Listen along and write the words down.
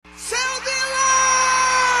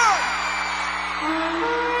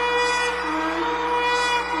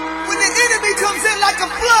comes in like a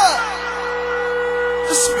flood,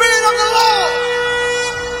 the Spirit of the Lord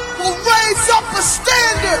will raise up a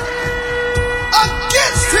standard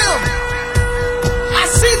against him. I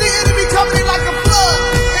see the enemy coming in like a flood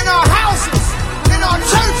in our houses, in our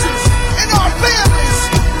churches, in our families.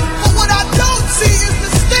 But what I don't see is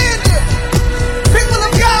the standard. People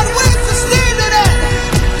of God, where's the standard at?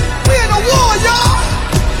 We're in a war, y'all.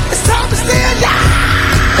 It's time to stand, y'all.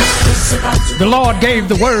 The Lord gave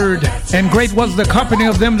the word, and great was the company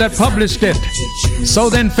of them that published it. So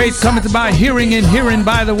then faith cometh by hearing, and hearing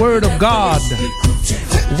by the word of God.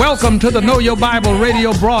 Welcome to the Know Your Bible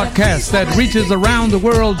radio broadcast that reaches around the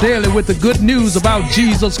world daily with the good news about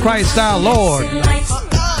Jesus Christ our Lord.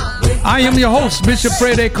 I am your host, Bishop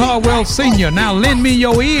Fred A. Caldwell Sr. Now lend me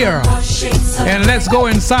your ear, and let's go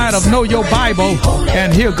inside of Know Your Bible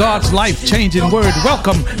and hear God's life-changing word.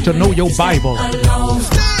 Welcome to Know Your Bible.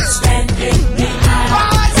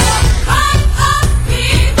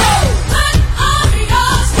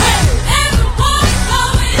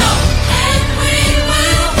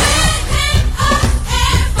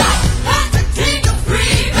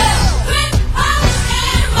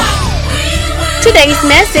 Today's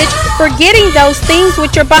message, forgetting those things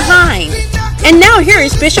which are behind. And now here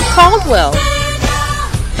is Bishop Caldwell.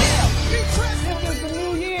 This is the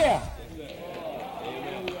new year.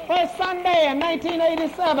 First Sunday in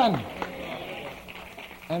 1987.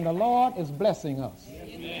 And the Lord is blessing us.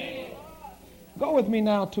 Go with me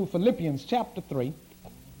now to Philippians chapter 3.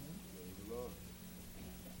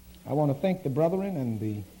 I want to thank the brethren and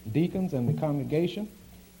the deacons and the congregation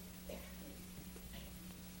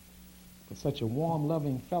for such a warm,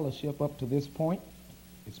 loving fellowship up to this point.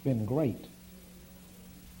 It's been great.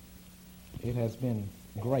 It has been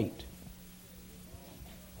great.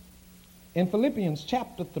 In Philippians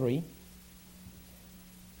chapter 3,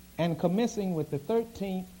 and commencing with the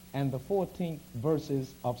 13th and the 14th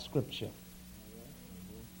verses of Scripture.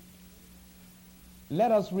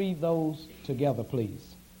 Let us read those together,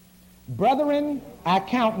 please. Brethren, I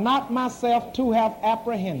count not myself to have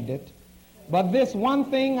apprehended, but this one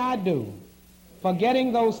thing I do,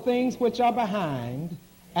 forgetting those things which are behind,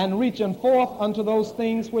 and reaching forth unto those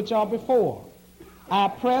things which are before. I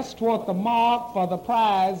press toward the mark for the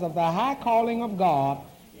prize of the high calling of God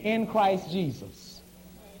in Christ Jesus.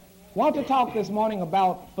 I want to talk this morning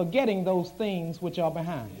about forgetting those things which are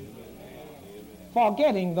behind.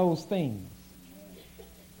 Forgetting those things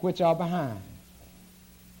which are behind.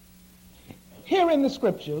 Here in the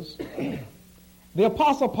Scriptures, the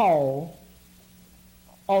Apostle Paul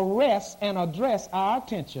arrests and addresses our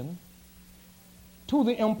attention to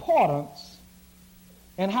the importance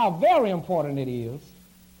and how very important it is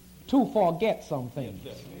to forget some things.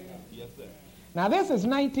 Yes, sir. Yes, sir. Now, this is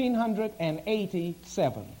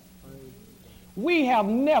 1987. We have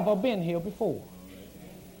never been here before.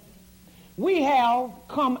 We have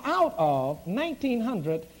come out of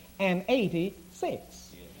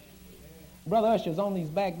 1986. Brother Ushers, on these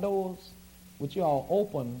back doors, which you all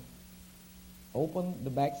open the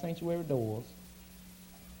back sanctuary doors,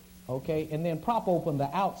 okay, and then prop open the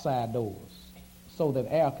outside doors so that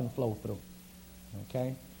air can flow through,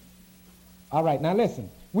 okay? All right, now listen.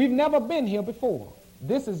 We've never been here before.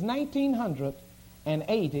 This is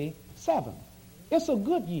 1987. It's a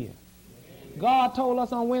good year. God told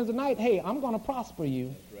us on Wednesday night, hey, I'm going to prosper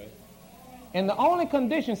you. And the only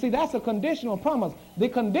condition, see, that's a conditional promise. The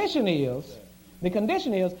condition is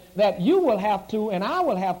that you will have to, and I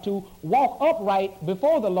will have to, walk upright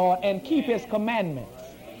before the Lord and keep His commandments.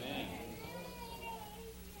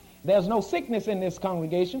 There's no sickness in this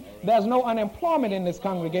congregation. There's no unemployment in this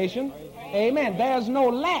congregation. Amen. There's no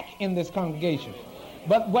lack in this congregation.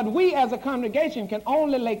 But we as a congregation can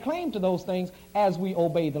only lay claim to those things as we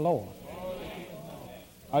obey the Lord.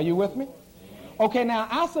 Are you with me? Okay, now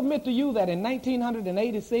I submit to you that in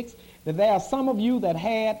 1986 that there are some of you that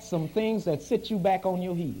had some things that sit you back on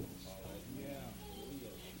your heels.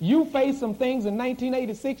 You faced some things in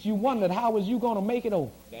 1986, you wondered how was you going to make it over.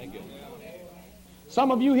 Some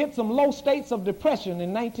of you hit some low states of depression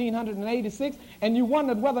in 1986 and you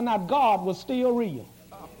wondered whether or not God was still real.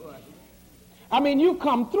 I mean, you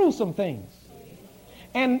come through some things.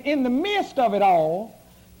 And in the midst of it all,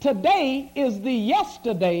 today is the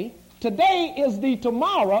yesterday. Today is the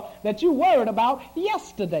tomorrow that you worried about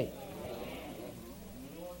yesterday.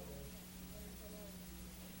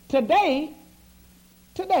 Today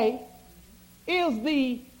is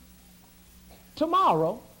the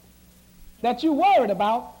tomorrow that you worried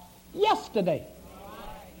about yesterday.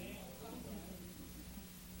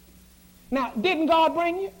 Now, didn't God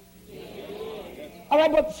bring you? All right,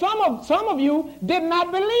 but some of you did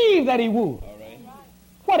not believe that He would.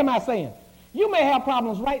 What am I saying? You may have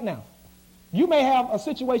problems right now. You may have a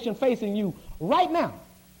situation facing you right now.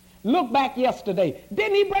 Look back yesterday.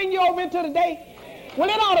 Didn't he bring you over into today? Well,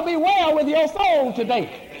 it ought to be well with your soul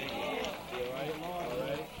today.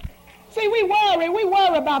 See, we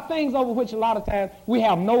worry about things over which a lot of times we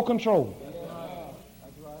have no control.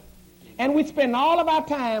 And we spend all of our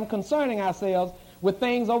time concerning ourselves with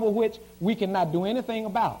things over which we cannot do anything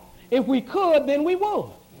about. If we could, then we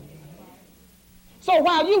would. So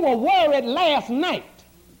while you were worried last night,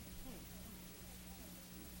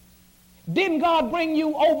 didn't God bring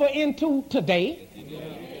you over into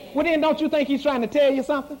today? Well, then don't you think he's trying to tell you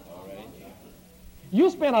something? You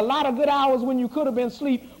spent a lot of good hours when you could have been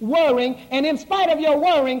asleep worrying, and in spite of your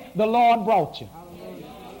worrying, the Lord brought you.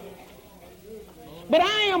 But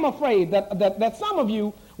I am afraid that some of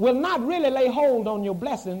you will not really lay hold on your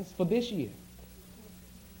blessings for this year.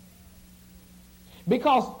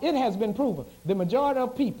 Because it has been proven, the majority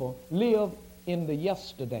of people live in the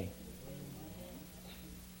yesterday.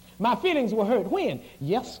 My feelings were hurt when?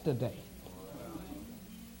 Yesterday.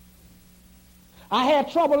 I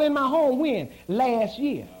had trouble in my home when? Last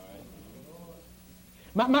year.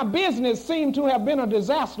 My business seemed to have been a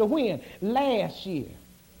disaster when? Last year.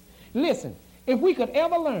 Listen, if we could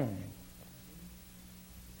ever learn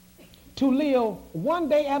to live one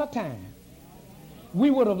day at a time, we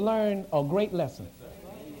would have learned a great lesson.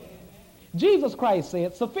 Jesus Christ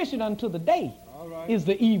said, sufficient unto the day is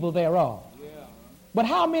the evil thereof. But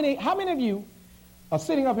how many of you are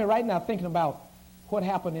sitting up here right now thinking about what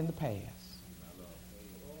happened in the past?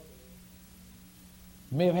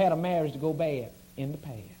 You may have had a marriage to go bad in the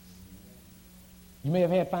past. You may have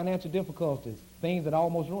had financial difficulties, things that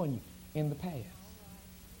almost ruined you in the past.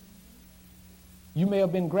 You may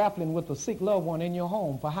have been grappling with a sick loved one in your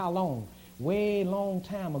home for how long? Way long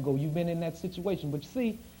time ago you've been in that situation. But you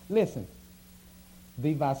see, listen,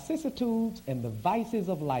 the vicissitudes and the vices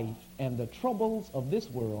of life and the troubles of this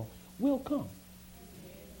world will come.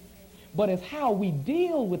 But it's how we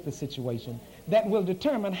deal with the situation that will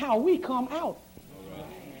determine how we come out.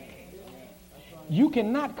 You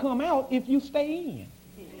cannot come out if you stay in.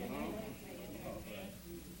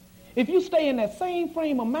 If you stay in that same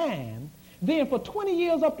frame of mind, then for 20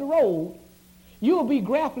 years up the road, you'll be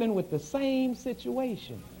grappling with the same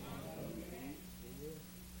situation.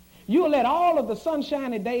 You'll let all of the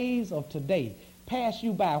sunshiny days of today pass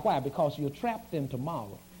you by. Why? Because you're trapped in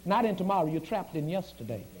tomorrow. Not in tomorrow, you're trapped in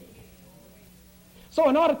yesterday. So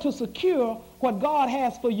in order to secure what God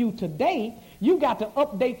has for you today, you've got to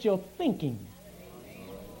update your thinking.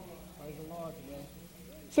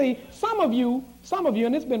 See, some of you,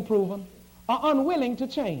 and it's been proven, are unwilling to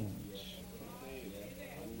change.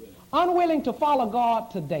 Unwilling to follow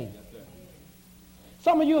God today.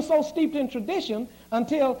 Some of you are so steeped in tradition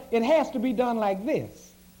until it has to be done like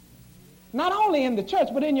this. Not only in the church,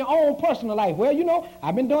 but in your own personal life. Well, you know,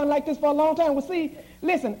 I've been doing like this for a long time. Well, see,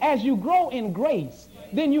 listen, as you grow in grace,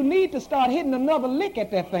 then you need to start hitting another lick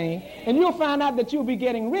at that thing, and you'll find out that you'll be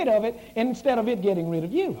getting rid of it instead of it getting rid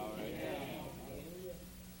of you.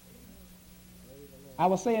 I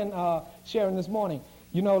was saying, sharing this morning,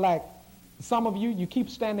 you know, like some of you, you keep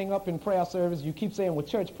standing up in prayer service. You keep saying, well,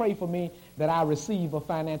 church, pray for me that I receive a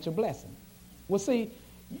financial blessing. Well, see,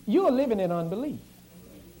 you're living in unbelief.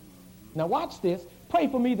 Now, watch this. Pray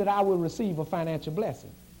for me that I will receive a financial blessing.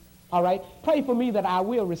 All right? Pray for me that I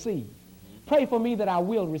will receive. Pray for me that I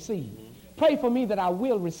will receive. Pray for me that I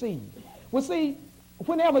will receive. Well, see,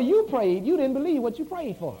 whenever you prayed, you didn't believe what you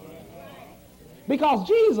prayed for. Because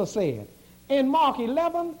Jesus said in Mark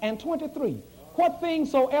 11 and 23, what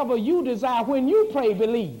things soever you desire when you pray,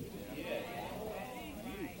 believe.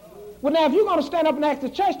 Well, now, if you're going to stand up and ask the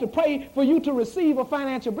church to pray for you to receive a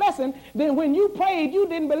financial blessing, then when you prayed, you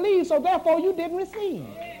didn't believe, so therefore you didn't receive.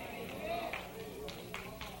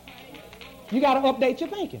 You got to update your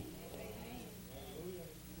thinking.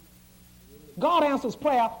 God answers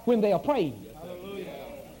prayer when they are prayed.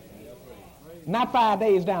 Not 5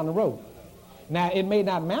 days down the road. Now, it may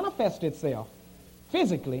not manifest itself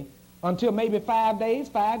physically until maybe 5 days,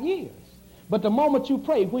 5 years. But the moment you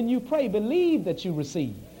pray, when you pray, believe that you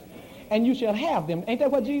receive, and you shall have them. Ain't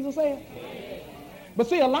that what Jesus said? But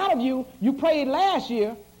see, a lot of you prayed last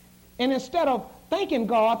year, and instead of thanking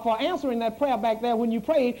God for answering that prayer back there when you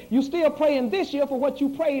prayed, you still praying this year for what you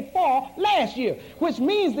prayed for last year, which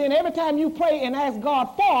means then every time you pray and ask God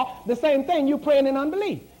for the same thing, you're praying in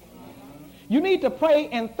unbelief. You need to pray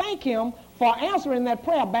and thank him for answering that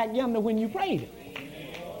prayer back yonder when you prayed it.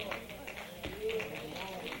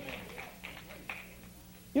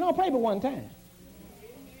 You don't pray but one time.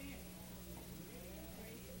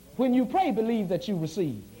 When you pray, believe that you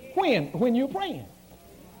receive. When? When you're praying.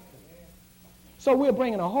 So we're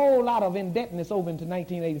bringing a whole lot of indebtedness over into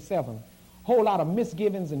 1987, a whole lot of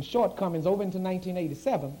misgivings and shortcomings over into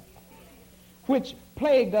 1987, which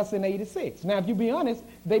plagued us in 86. Now, if you be honest,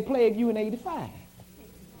 they plagued you in 85.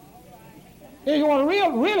 If you want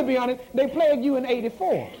to really be honest, they plagued you in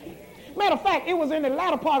 84. Matter of fact, it was in the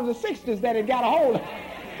latter part of the 60s that it got a hold of.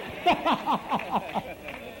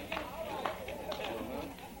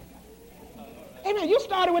 Amen. You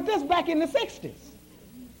started with this back in the 60s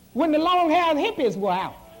when the long-haired hippies were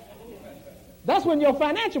out. That's when your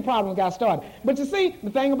financial problems got started. But you see, the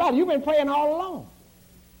thing about it, you've been praying all along.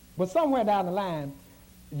 But somewhere down the line,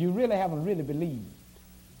 you really haven't really believed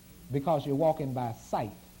because you're walking by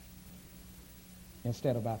sight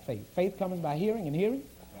instead of by faith. Faith comes by hearing, and hearing.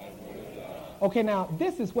 Okay, now,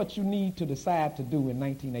 this is what you need to decide to do in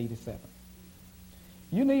 1987.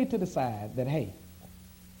 You need to decide that, hey,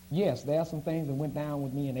 yes, there are some things that went down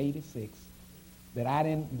with me in 86 that I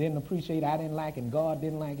didn't appreciate, I didn't like, and God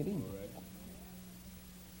didn't like it either.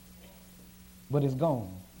 But it's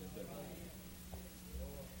gone.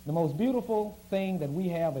 The most beautiful thing that we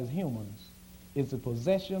have as humans is the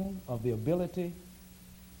possession of the ability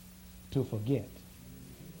to forget.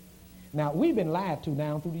 Now, we've been lied to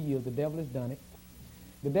down through the years. The devil has done it.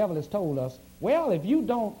 The devil has told us, well, if you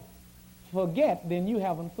don't forget, then you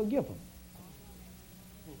haven't forgiven.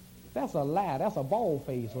 That's a lie. That's a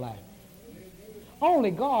bald-faced lie.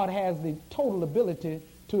 Only God has the total ability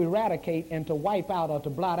to eradicate and to wipe out or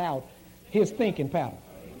to blot out his thinking pattern.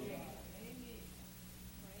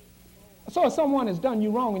 So if someone has done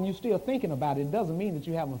you wrong and you're still thinking about it, it doesn't mean that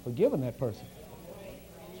you haven't forgiven that person.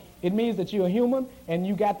 It means that you're human and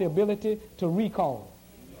you got the ability to recall.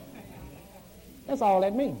 That's all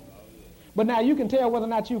that means. But now you can tell whether or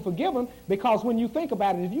not you're forgiven because when you think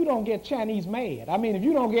about it, if you don't get Chinese mad, I mean, if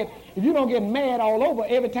you don't get mad all over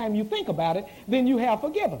every time you think about it, then you have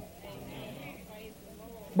forgiven.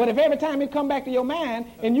 But if every time it come back to your mind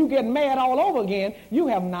and you get mad all over again, you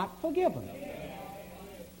have not forgiven.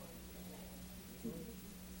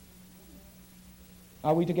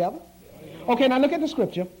 Are we together? Okay, now look at the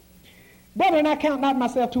scripture. Brethren, I count not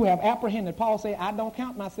myself to have apprehended. Paul said, I don't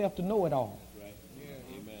count myself to know it all.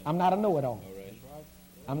 I'm not a know-it-all.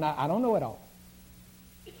 I don't know it all.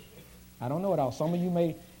 I don't know it all. Some of you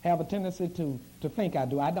may have a tendency to think I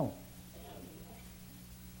do. I don't.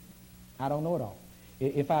 I don't know it all.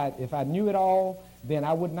 If I knew it all, then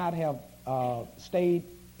I would not have stayed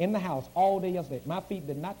in the house all day yesterday. My feet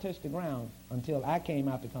did not touch the ground until I came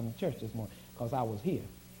out to come to church this morning because I was here.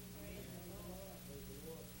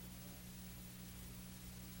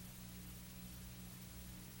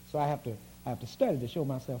 So I have to study to show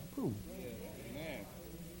myself approved.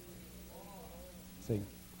 See,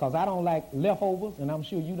 because I don't like leftovers, and I'm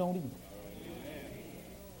sure you don't either.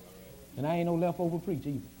 And I ain't no leftover preacher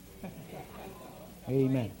either.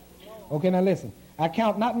 Amen. Okay, now listen. I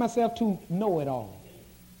count not myself to know it all,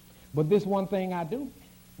 but this one thing I do.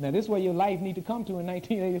 Now, this is where your life need to come to in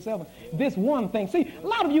 1987. This one thing. See, a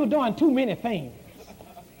lot of you are doing too many things.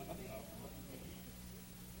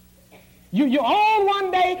 You're on one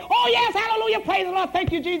day, oh yes, hallelujah, praise the Lord,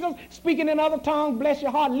 thank you, Jesus, speaking in other tongues, bless your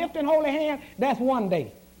heart, lifting holy hand, that's one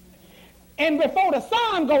day. And before the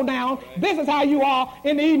sun go down, this is how you are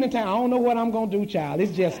in the evening time. I don't know what I'm going to do, child.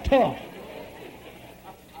 It's just tough.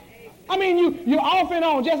 I mean, you're off and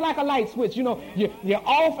on, just like a light switch. You know, you're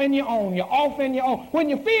off and you're on, you're off and you're on. When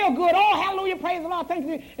you feel good, oh, hallelujah, praise the Lord, thank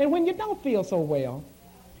you. And when you don't feel so well,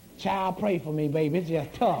 child, pray for me, baby, it's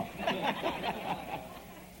just tough.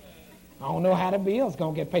 I don't know how the bill's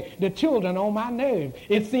going to get paid. The children on my nerve.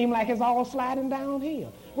 It seems like it's all sliding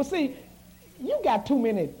downhill. Well, see, you got too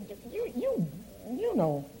many, you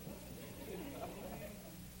know,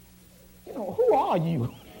 who are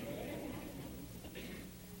you?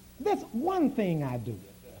 That's one thing I do.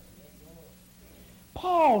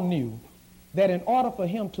 Paul knew that in order for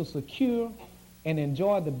him to secure and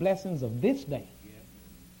enjoy the blessings of this day,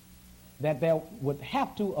 that there would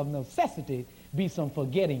have to, of necessity, be some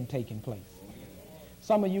forgetting taking place.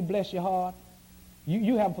 Some of you, bless your heart,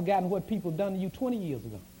 you haven't forgotten what people done to you 20 years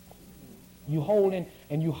ago. You holding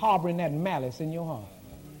and you harboring that malice in your heart.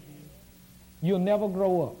 You'll never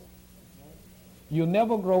grow up. You'll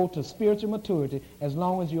never grow to spiritual maturity as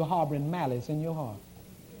long as you're harboring malice in your heart.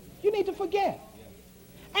 You need to forget.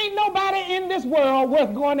 Ain't nobody in this world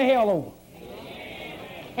worth going to hell over.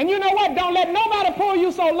 And you know what? Don't let nobody pull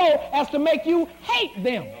you so low as to make you hate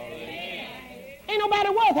them. Ain't nobody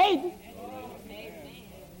worth hating.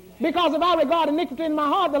 Because if I regard iniquity in my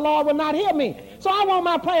heart, the Lord will not hear me. So I want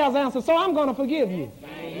my prayers answered, so I'm going to forgive you.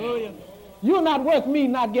 You're not worth me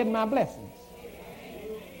not getting my blessings.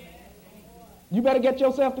 You better get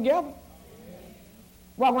yourself together.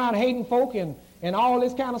 Walk around hating folk and all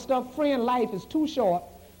this kind of stuff. Friend, life is too short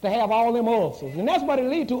to have all them ulcers. And that's what it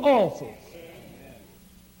leads to, ulcers.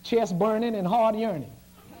 Chest burning and heart yearning.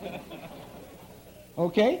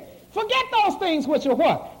 Okay? Forget those things which are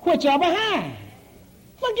what? Which are behind.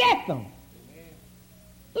 Forget them.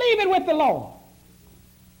 Leave it with the Lord.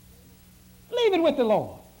 Leave it with the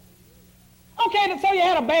Lord. Okay, so you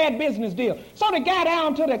had a bad business deal. So the guy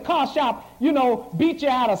down to the car shop, beat you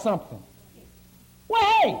out of something. Well,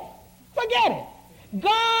 hey, forget it.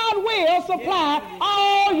 God will supply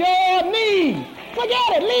all your needs. Forget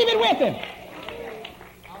it. Leave it with him.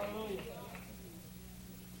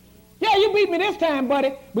 Yeah, you beat me this time,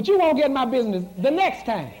 buddy, but you won't get my business the next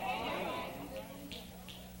time.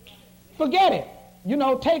 Forget it.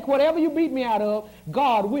 Take whatever you beat me out of,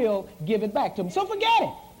 God will give it back to him. So forget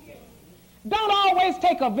it. Don't always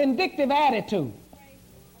take a vindictive attitude.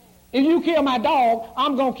 If you kill my dog,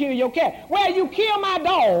 I'm going to kill your cat. Well, you kill my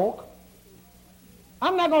dog,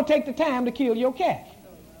 I'm not going to take the time to kill your cat.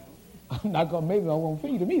 I'm not going to, maybe I won't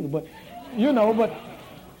feed him either, but,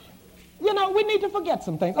 we need to forget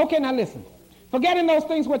some things. Okay, now listen. Forgetting those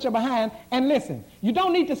things which are behind, and listen, you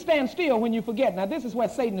don't need to stand still when you forget. Now, this is where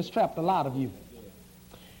Satan has trapped a lot of you.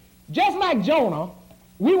 Just like Jonah,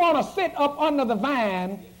 we want to sit up under the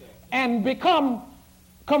vine and become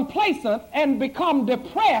complacent and become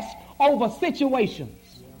depressed over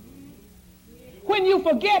situations. When you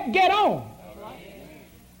forget, get on.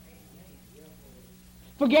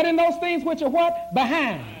 Forgetting those things which are what?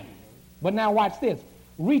 Behind. But now watch this.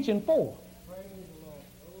 Reaching forth.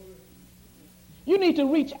 You need to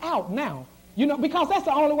reach out now. Because that's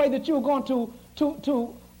the only way that you're going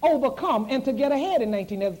to overcome and to get ahead in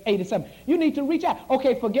 1987. You need to reach out.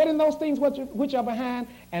 Okay, forgetting those things which are behind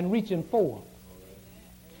and reaching forward.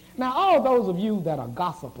 Now, all those of you that are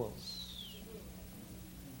gossipers,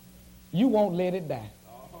 you won't let it die.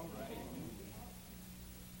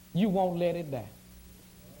 You won't let it die.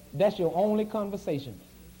 That's your only conversation.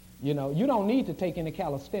 You don't need to take any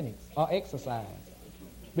calisthenics or exercise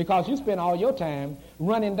because you spend all your time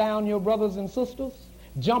running down your brothers and sisters,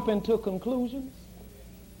 jumping to conclusions.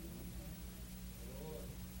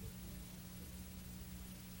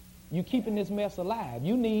 You're keeping this mess alive.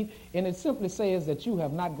 You need, and it simply says that you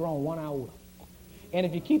have not grown 1 iota. And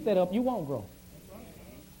if you keep that up, you won't grow.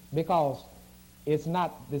 Because it's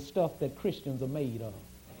not the stuff that Christians are made of.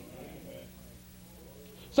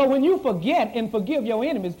 So when you forget and forgive your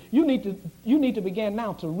enemies, you need to begin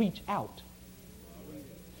now to reach out.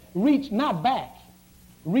 Reach not back,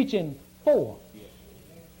 reaching forth.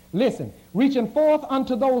 Listen, reaching forth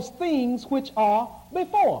unto those things which are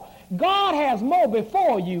before. God has more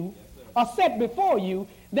before you, or set before you,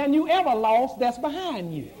 than you ever lost that's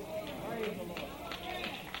behind you.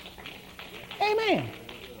 Amen.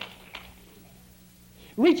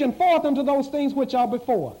 Reaching forth unto those things which are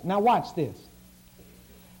before. Now watch this.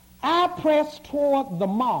 I press toward the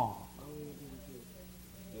mark.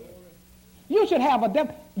 You should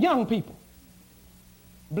have young people.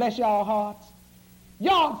 Bless y'all hearts.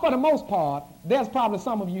 Y'all, for the most part, there are probably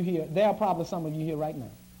some of you here right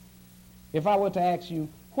now. If I were to ask you,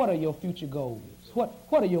 what are your future goals? What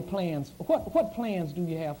are your plans? What plans do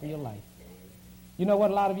you have for your life? You know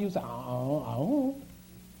what a lot of you say?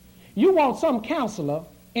 You want some counselor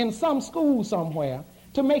in some school somewhere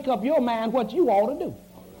to make up your mind what you ought to do.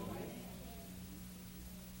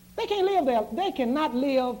 They can't live there. They cannot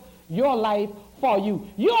live your life for you.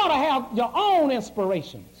 You ought to have your own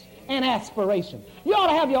inspirations and aspirations. You ought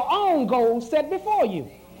to have your own goals set before you.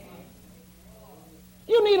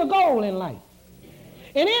 You need a goal in life.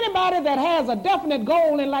 And anybody that has a definite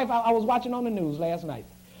goal in life, I was watching on the news last night.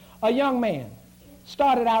 A young man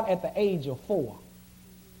started out at the age of 4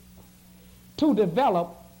 to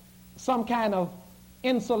develop some kind of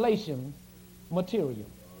insulation material.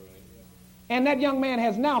 And that young man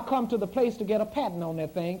has now come to the place to get a patent on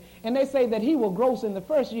that thing. And they say that he will gross in the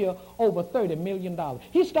first year over $30 million.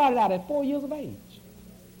 He started out at 4 years of age.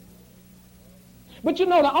 But you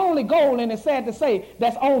know, the only goal, and it's sad to say,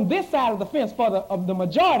 that's on this side of the fence of the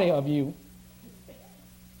majority of you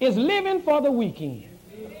is living for the weekend.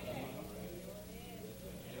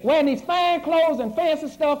 Wearing these fine clothes and fancy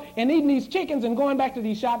stuff and eating these chickens and going back to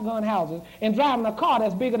these shotgun houses and driving a car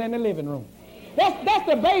that's bigger than the living room. That's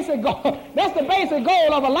the basic goal. That's the basic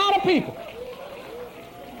goal of a lot of people.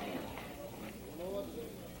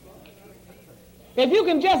 If you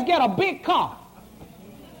can just get a big car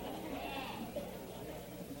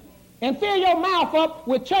and fill your mouth up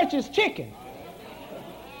with church's chicken,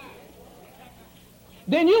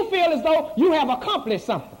 then you feel as though you have accomplished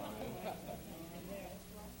something.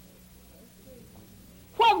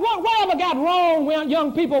 What Whatever got wrong when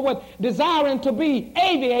young people with desiring to be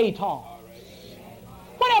aviators?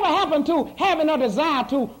 Whatever happened to having a desire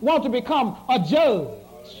to want to become a judge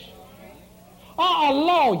or a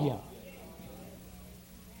lawyer?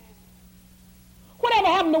 Whatever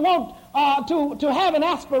happened to want to having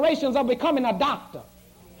aspirations of becoming a doctor?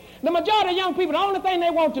 The majority of young people, the only thing they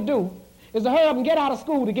want to do is to hurry up and get out of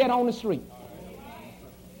school to get on the street.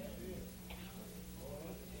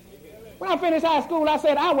 When I finished high school, I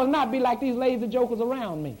said I will not be like these lazy jokers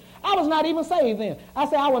around me. I was not even saved then. I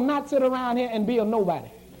said I will not sit around here and be a nobody.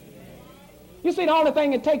 You see, the only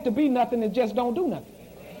thing it takes to be nothing is just don't do nothing.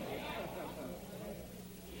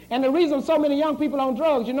 And the reason so many young people on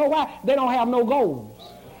drugs, you know why? They don't have no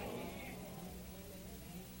goals.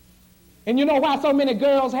 And you know why so many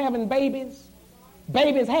girls having babies?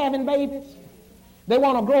 Babies having babies? They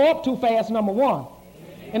want to grow up too fast, number one.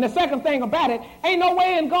 And the second thing about it, ain't no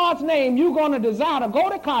way in God's name you're going to desire to go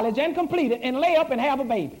to college and complete it and lay up and have a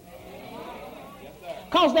baby.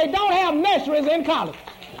 Because they don't have nurseries in college.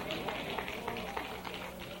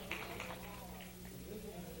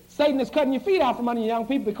 Satan is cutting your feet out from under young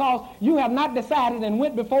people because you have not decided and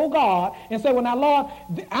went before God and said, well, now, Lord,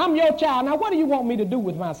 I'm your child. Now, what do you want me to do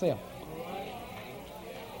with myself?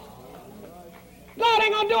 God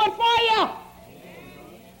ain't going to do it for you.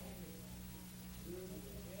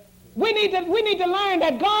 We need to learn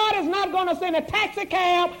that God is not going to send a taxi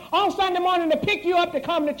cab on Sunday morning to pick you up to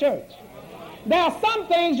come to church. There are some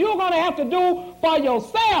things you're going to have to do for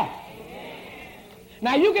yourself.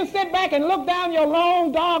 Now, you can sit back and look down your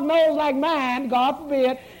long dog nose like mine, God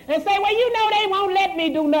forbid, and say, well, you know they won't let me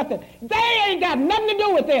do nothing. They ain't got nothing to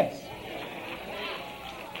do with this.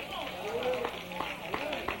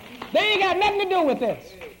 They ain't got nothing to do with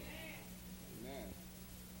this.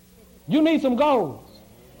 You need some goals.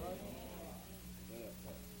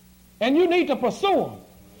 And you need to pursue them.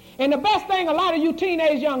 And the best thing a lot of you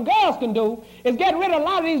teenage young girls can do is get rid of a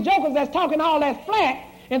lot of these jokers that's talking all that flat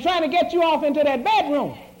and trying to get you off into that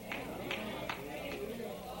bedroom.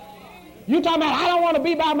 You talking about, I don't want to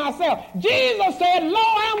be by myself. Jesus said, Lo,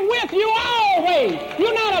 I'm with you always.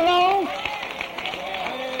 You're not alone.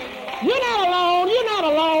 You're not alone. You're not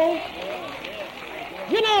alone.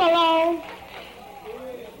 You're not alone.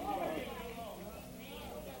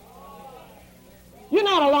 You're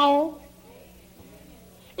not alone.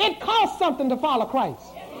 It costs something to follow Christ.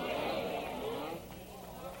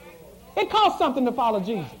 It costs something to follow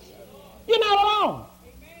Jesus. You're not alone.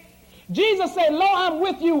 Jesus said, Lo, I'm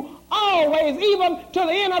with you always, even to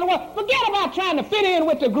the end of the world. Forget about trying to fit in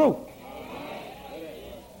with the group.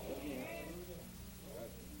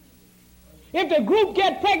 If the group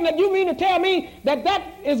get pregnant, you mean to tell me that that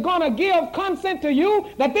is going to give consent to you,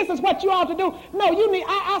 that this is what you ought to do? No,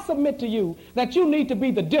 I submit to you that you need to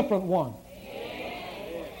be the different one.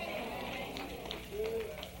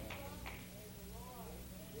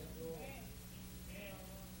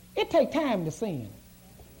 It takes time to sin.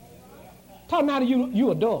 Talking now to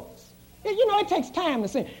you adults. You know, it takes time to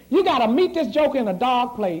sin. You got to meet this joker in a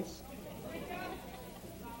dark place.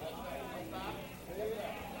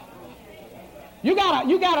 You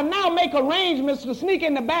gotta now make arrangements to sneak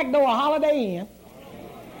in the back door of Holiday Inn.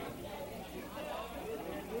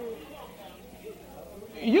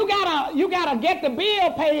 You gotta get the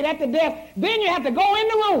bill paid at the desk. Then you have to go in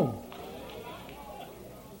the room.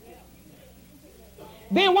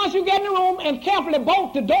 Then once you get in the room and carefully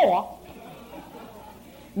bolt the door,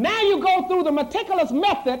 now you go through the meticulous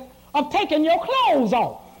method of taking your clothes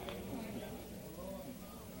off.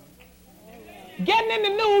 Getting in the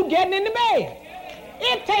nude, getting in the bed.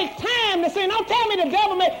 It takes time to sin. Don't tell me the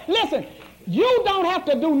devil may. Listen, you don't have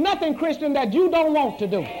to do nothing, Christian, that you don't want to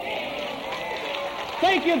do.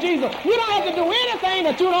 Thank you, Jesus. You don't have to do anything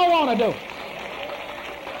that you don't want to do.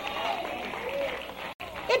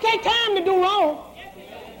 It takes time to do wrong.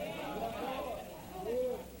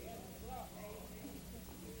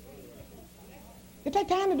 It takes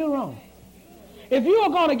time to do wrong. If you are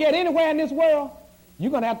going to get anywhere in this world, you're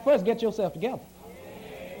going to have to first get yourself together.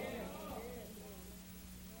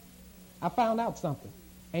 I found out something.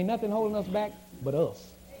 Ain't nothing holding us back but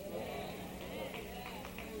us.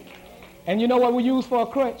 And you know what we use for a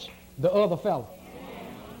crutch? The other fella.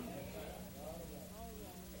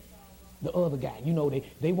 The other guy. You know,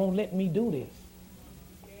 they won't let me do this.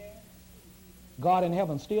 God in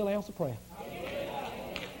heaven still answers prayer.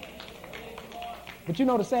 But you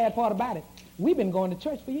know the sad part about it? We've been going to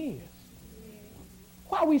church for years.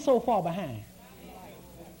 Why are we so far behind?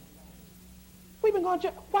 We've been going to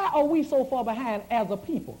church. Why are we so far behind as a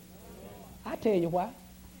people? I tell you why.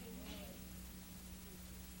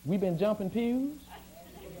 We've been jumping pews.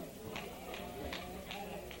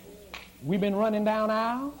 We've been running down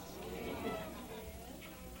aisles.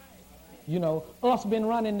 You know, us been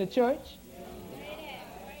running the church.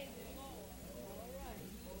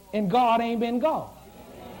 And God ain't been God.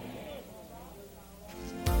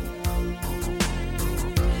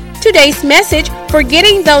 Today's message,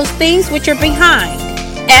 Forgetting Those Things Which Are Behind,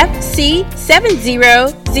 FC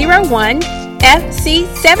 7001. FC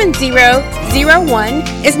 7001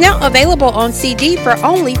 is now available on CD for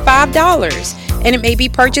only $5, and it may be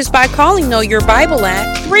purchased by calling Know Your Bible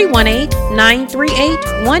at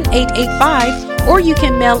 318-938-1885, or you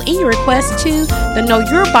can mail in your request to the Know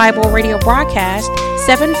Your Bible radio broadcast,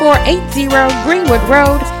 7480 Greenwood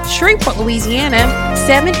Road, Shreveport, Louisiana,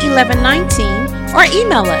 71119, or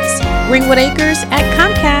email us,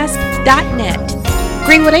 greenwoodacres@comcast.net.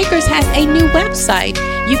 Greenwood Acres has a new website.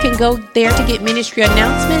 You can go there to get ministry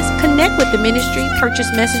announcements, connect with the ministry,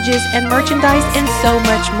 purchase messages and merchandise, and so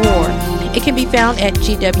much more. It can be found at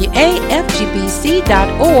gwafgbc.org.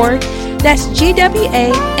 That's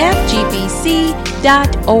gwafgbc.org.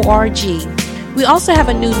 We also have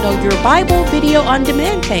a new Know Your Bible video on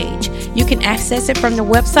demand page. You can access it from the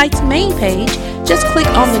website's main page. Just click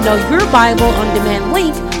on the Know Your Bible on demand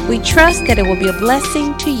link. We trust that it will be a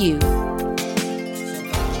blessing to you.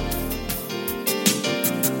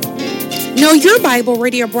 Know Your Bible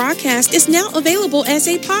radio broadcast is now available as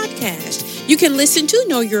a podcast. You can listen to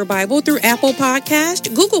Know Your Bible through Apple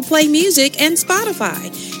Podcast, Google Play Music, and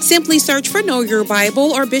Spotify. Simply search for Know Your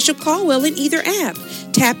Bible or Bishop Caldwell in either app.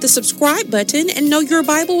 Tap the subscribe button and Know Your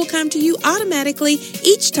Bible will come to you automatically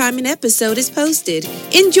each time an episode is posted.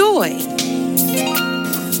 Enjoy!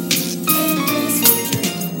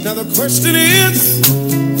 Now the question is,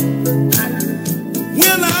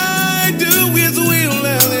 will I do His will?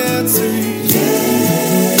 And the answer is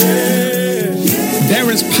yes. There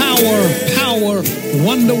is power,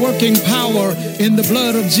 wonder-working power in the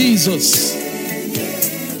blood of Jesus.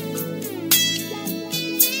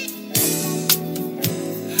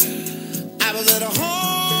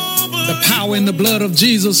 The power in the blood of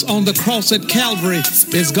Jesus on the cross at Calvary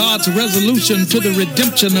is God's resolution to the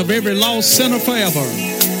redemption of every lost sinner forever.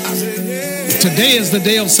 Today is the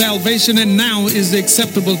day of salvation, and now is the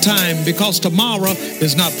acceptable time, because tomorrow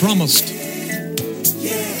is not promised.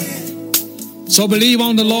 So believe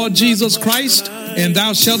on the Lord Jesus Christ, and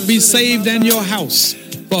thou shalt be saved and your house.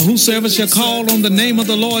 For whosoever shall call on the name of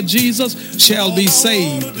the Lord Jesus shall be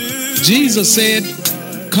saved. Jesus said,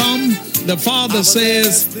 come. The Father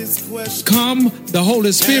says, come. The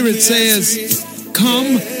Holy Spirit says,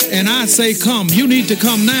 come. And I say, come. You need to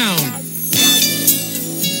come now.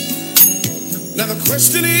 Now the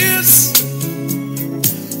question is,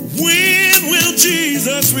 when will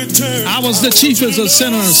Jesus return? I was the chiefest of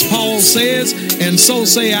sinners, Paul says, and so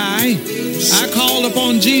say I. I called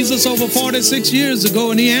upon Jesus over 46 years ago,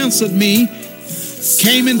 and he answered me,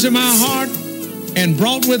 came into my heart, and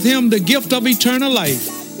brought with him the gift of eternal life.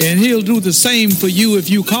 And he'll do the same for you if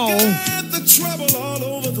you call. The trouble all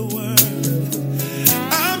over the world.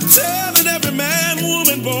 I'm telling every man,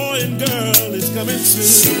 woman, boy, and girl, it's coming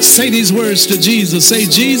soon. Say these words to Jesus. Say,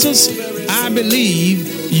 Jesus, I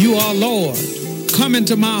believe you are Lord. Come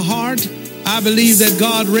into my heart. I believe that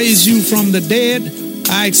God raised you from the dead.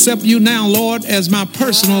 I accept you now, Lord, as my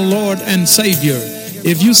personal Lord and Savior.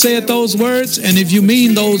 If you said those words, and if you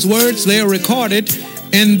mean those words, they are recorded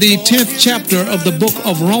in the 10th chapter of the book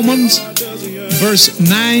of Romans, verse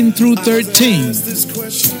 9 through 13.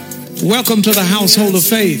 Welcome to the household of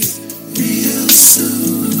faith.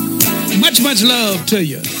 Much, much love to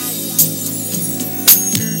you.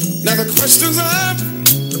 Now the questions are,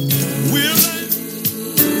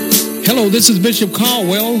 hello, this is Bishop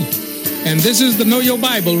Caldwell, and this is the Know Your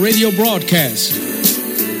Bible radio broadcast.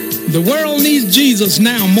 The world needs Jesus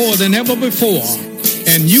now more than ever before.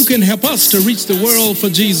 And you can help us to reach the world for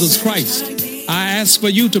Jesus Christ. I ask for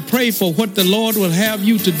you to pray for what the Lord will have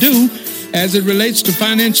you to do as it relates to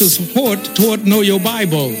financial support toward Know Your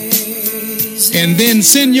Bible. And then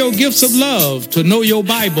send your gifts of love to Know Your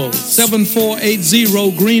Bible,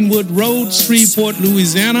 7480 Greenwood Road, Shreveport,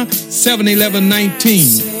 Louisiana,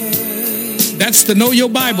 71119. That's the Know Your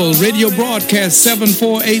Bible radio broadcast,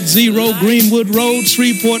 7480 Greenwood Road,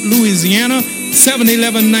 Shreveport, Louisiana,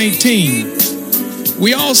 71119.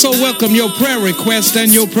 We also welcome your prayer requests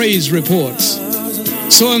and your praise reports.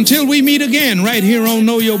 So until we meet again right here on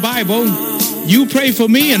Know Your Bible, you pray for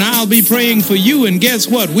me and I'll be praying for you. And guess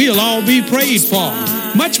what? We'll all be prayed for.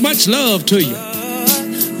 Much, much love to you.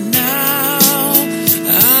 now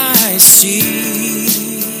I see